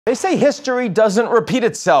They say history doesn't repeat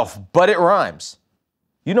itself, but it rhymes.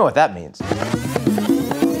 You know what that means.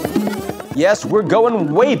 Yes, we're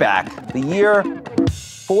going way back, the year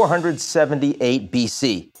 478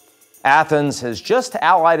 BC. Athens has just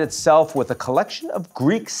allied itself with a collection of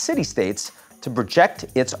Greek city-states to project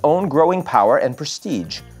its own growing power and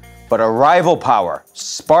prestige. But a rival power,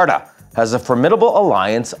 Sparta, has a formidable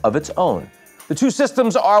alliance of its own. The two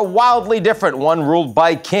systems are wildly different, one ruled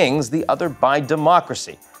by kings, the other by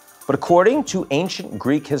democracy. But according to ancient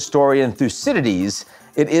Greek historian Thucydides,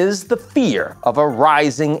 it is the fear of a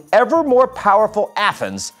rising, ever more powerful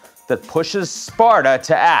Athens that pushes Sparta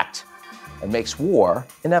to act and makes war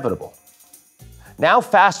inevitable. Now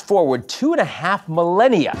fast forward 2.5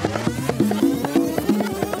 millennia.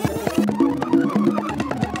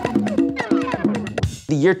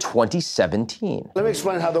 The year 2017. Let me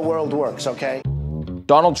explain how the world works, okay?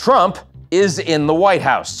 Donald Trump is in the White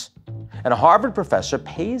House, and a Harvard professor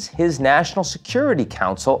pays his National Security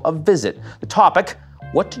Council a visit. The topic,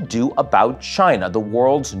 what to do about China, the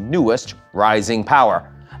world's newest rising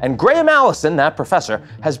power. And Graham Allison, that professor,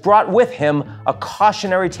 has brought with him a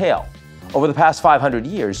cautionary tale. Over the past 500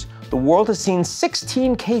 years, the world has seen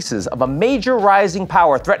 16 cases of a major rising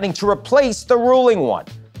power threatening to replace the ruling one.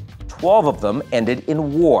 12 of them ended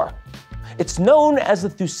in war. It's known as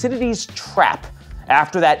the Thucydides Trap,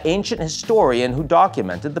 after that ancient historian who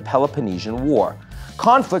documented the Peloponnesian War.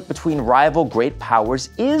 Conflict between rival great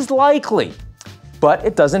powers is likely, but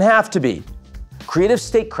it doesn't have to be. Creative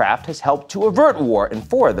statecraft has helped to avert war in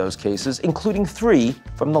 4 of those cases, including 3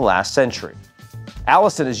 from the last century.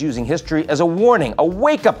 Allison is using history as a warning, a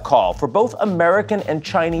wake-up call for both American and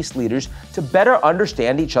Chinese leaders to better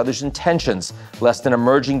understand each other's intentions, lest an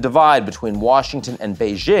emerging divide between Washington and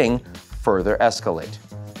Beijing further escalate.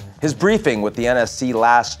 His briefing with the NSC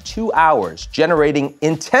lasts 2 hours, generating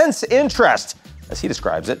intense interest, as he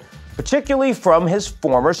describes it, particularly from his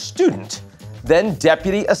former student, then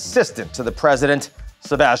deputy assistant to the president,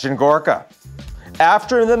 Sebastian Gorka.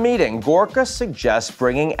 After the meeting, Gorka suggests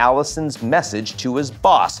bringing Allison's message to his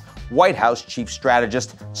boss, White House Chief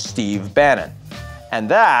Strategist Steve Bannon. And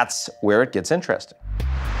that's where it gets interesting.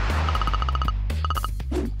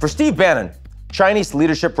 For Steve Bannon, Chinese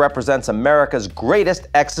leadership represents America's greatest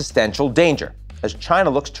existential danger, as China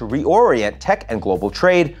looks to reorient tech and global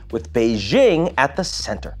trade with Beijing at the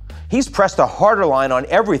center. He's pressed a harder line on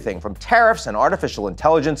everything from tariffs and artificial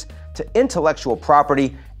intelligence to intellectual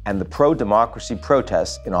property and the pro-democracy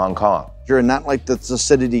protests in Hong Kong. You're not like the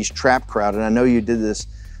Thucydides Trap crowd, and I know you did this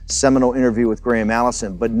seminal interview with Graham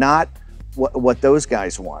Allison, but not what those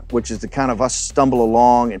guys want, which is to kind of us stumble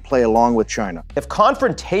along and play along with China. If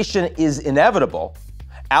confrontation is inevitable,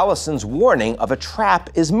 Allison's warning of a trap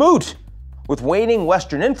is moot. With waning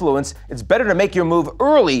Western influence, it's better to make your move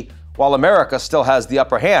early while America still has the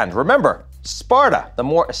upper hand. Remember, Sparta, the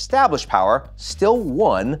more established power, still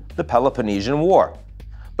won the Peloponnesian War.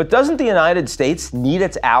 But doesn't the United States need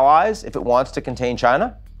its allies if it wants to contain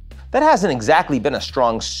China? That hasn't exactly been a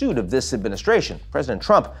strong suit of this administration. President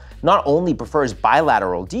Trump not only prefers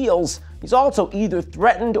bilateral deals, he's also either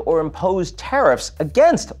threatened or imposed tariffs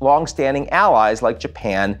against long-standing allies like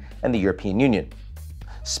Japan and the European Union.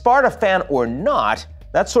 Sparta fan or not,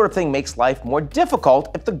 that sort of thing makes life more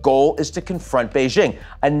difficult if the goal is to confront Beijing.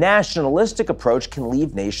 A nationalistic approach can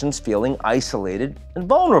leave nations feeling isolated and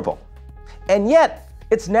vulnerable. And yet,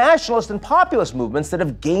 it's nationalist and populist movements that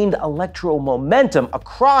have gained electoral momentum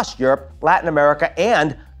across Europe, Latin America,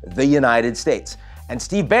 and the United States. And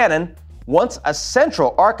Steve Bannon, once a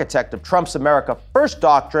central architect of Trump's America First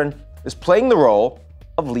doctrine, is playing the role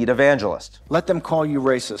of lead evangelist. Let them call you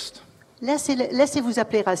racist. Laissez-vous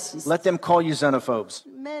appeler raciste. Let them call you xenophobes.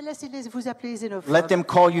 Mais laissez-vous appeler xénophobes. Let them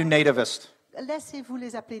call you nativist. Laissez-vous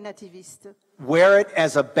les appeler nativistes. Wear it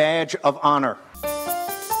as a badge of honor.